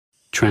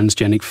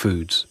transgenic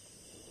foods.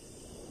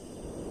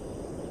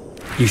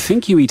 You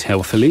think you eat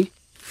healthily?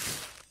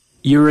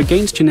 You're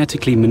against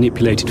genetically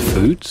manipulated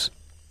foods?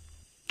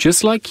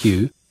 Just like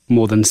you,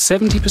 more than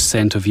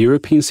 70% of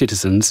European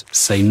citizens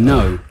say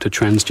no to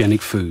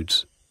transgenic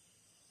foods.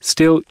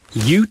 Still,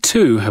 you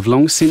too have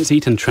long since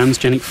eaten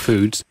transgenic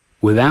foods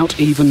without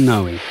even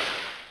knowing.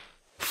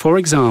 For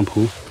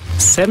example,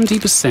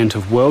 70%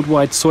 of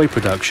worldwide soy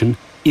production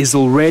is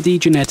already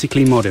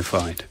genetically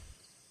modified.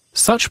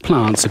 Such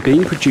plants are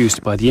being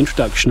produced by the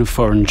introduction of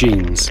foreign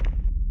genes.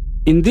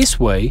 In this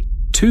way,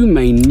 two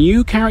main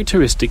new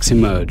characteristics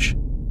emerge.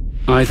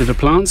 Either the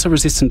plants are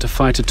resistant to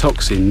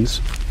phytotoxins,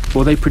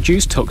 or they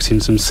produce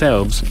toxins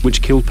themselves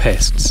which kill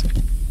pests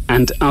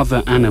and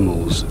other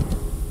animals.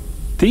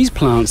 These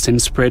plants then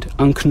spread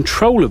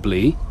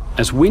uncontrollably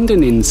as wind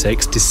and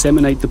insects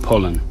disseminate the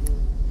pollen.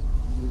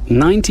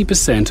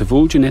 90% of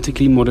all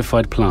genetically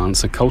modified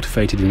plants are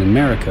cultivated in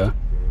America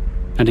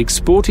and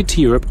exported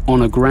to Europe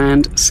on a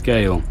grand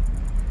scale.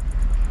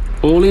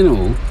 All in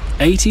all,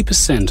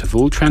 80% of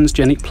all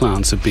transgenic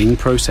plants are being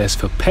processed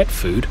for pet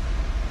food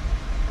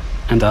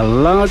and are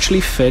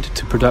largely fed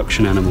to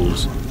production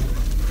animals.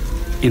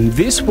 In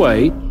this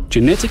way,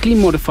 genetically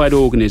modified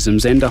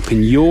organisms end up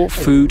in your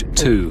food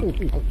too.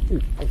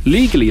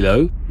 Legally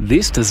though,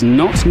 this does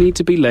not need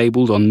to be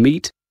labelled on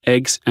meat,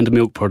 eggs and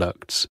milk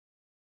products.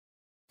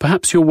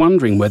 Perhaps you're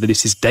wondering whether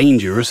this is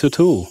dangerous at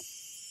all.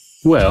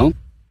 Well,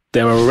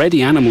 there are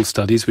already animal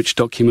studies which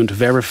document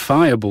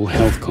verifiable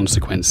health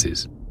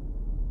consequences.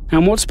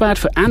 And what's bad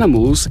for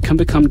animals can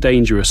become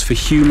dangerous for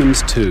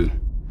humans too.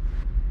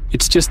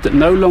 It's just that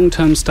no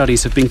long-term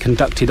studies have been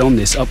conducted on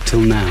this up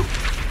till now.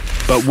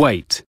 But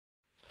wait,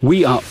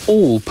 we are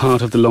all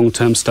part of the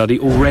long-term study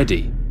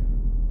already.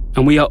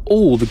 And we are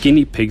all the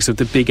guinea pigs of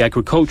the big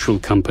agricultural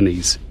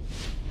companies.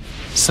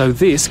 So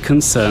this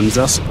concerns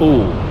us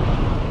all.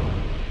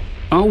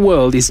 Our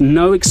world is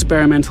no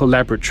experimental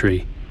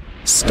laboratory.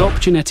 Stop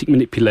genetic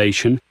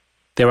manipulation.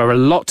 There are a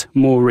lot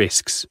more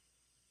risks.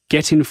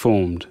 Get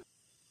informed.